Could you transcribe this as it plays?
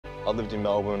I lived in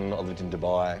Melbourne, I lived in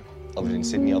Dubai, I lived in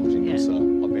Sydney, I lived in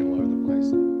Noosa. I've been all over the place.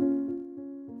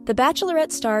 The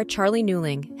Bachelorette star Charlie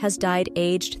Newling has died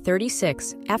aged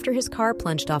 36 after his car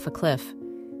plunged off a cliff.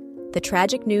 The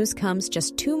tragic news comes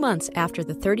just 2 months after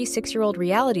the 36-year-old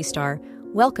reality star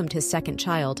welcomed his second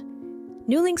child.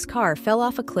 Newling's car fell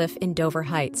off a cliff in Dover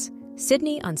Heights,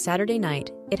 Sydney on Saturday night,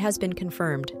 it has been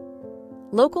confirmed.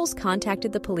 Locals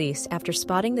contacted the police after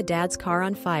spotting the dad's car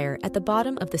on fire at the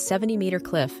bottom of the 70-meter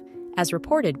cliff, as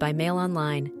reported by Mail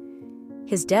Online.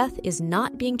 His death is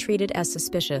not being treated as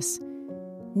suspicious.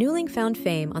 Newling found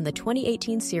fame on the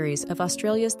 2018 series of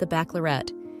Australia's The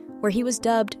Bachelorette, where he was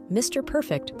dubbed Mr.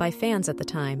 Perfect by fans at the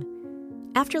time.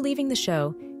 After leaving the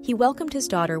show, he welcomed his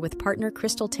daughter with partner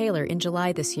Crystal Taylor in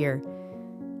July this year.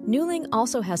 Newling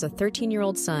also has a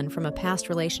 13-year-old son from a past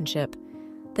relationship.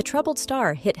 The troubled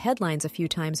star hit headlines a few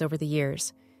times over the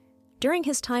years. During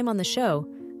his time on the show,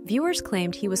 viewers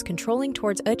claimed he was controlling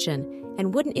towards Uchin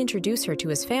and wouldn't introduce her to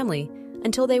his family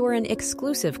until they were an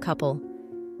exclusive couple.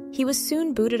 He was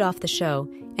soon booted off the show,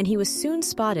 and he was soon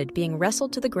spotted being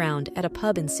wrestled to the ground at a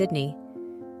pub in Sydney.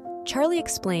 Charlie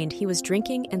explained he was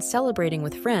drinking and celebrating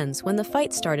with friends when the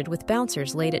fight started with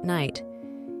bouncers late at night.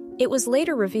 It was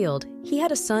later revealed he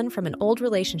had a son from an old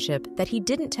relationship that he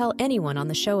didn't tell anyone on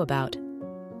the show about.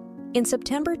 In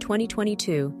September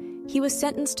 2022, he was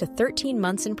sentenced to 13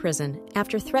 months in prison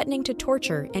after threatening to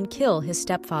torture and kill his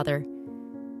stepfather.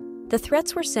 The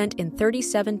threats were sent in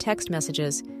 37 text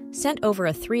messages, sent over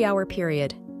a 3-hour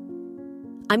period.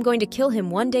 "I'm going to kill him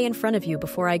one day in front of you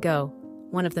before I go,"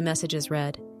 one of the messages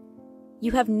read.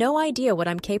 "You have no idea what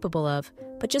I'm capable of,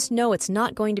 but just know it's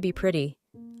not going to be pretty,"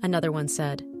 another one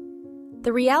said.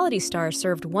 The reality star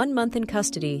served 1 month in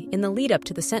custody in the lead-up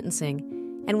to the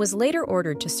sentencing and was later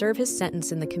ordered to serve his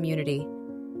sentence in the community.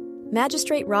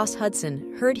 Magistrate Ross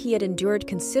Hudson heard he had endured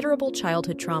considerable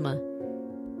childhood trauma.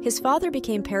 His father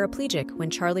became paraplegic when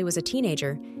Charlie was a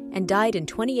teenager and died in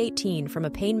 2018 from a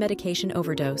pain medication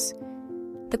overdose.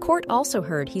 The court also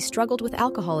heard he struggled with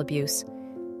alcohol abuse.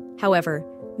 However,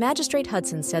 Magistrate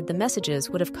Hudson said the messages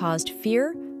would have caused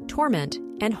fear, torment,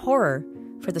 and horror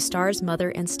for the star's mother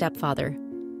and stepfather.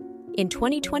 In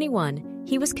 2021,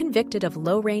 he was convicted of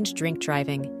low-range drink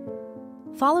driving.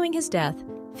 Following his death,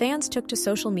 fans took to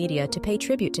social media to pay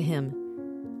tribute to him.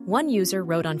 One user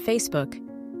wrote on Facebook,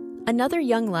 "Another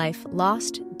young life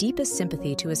lost deepest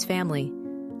sympathy to his family,"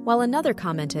 while another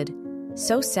commented,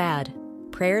 "So sad,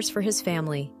 prayers for his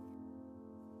family."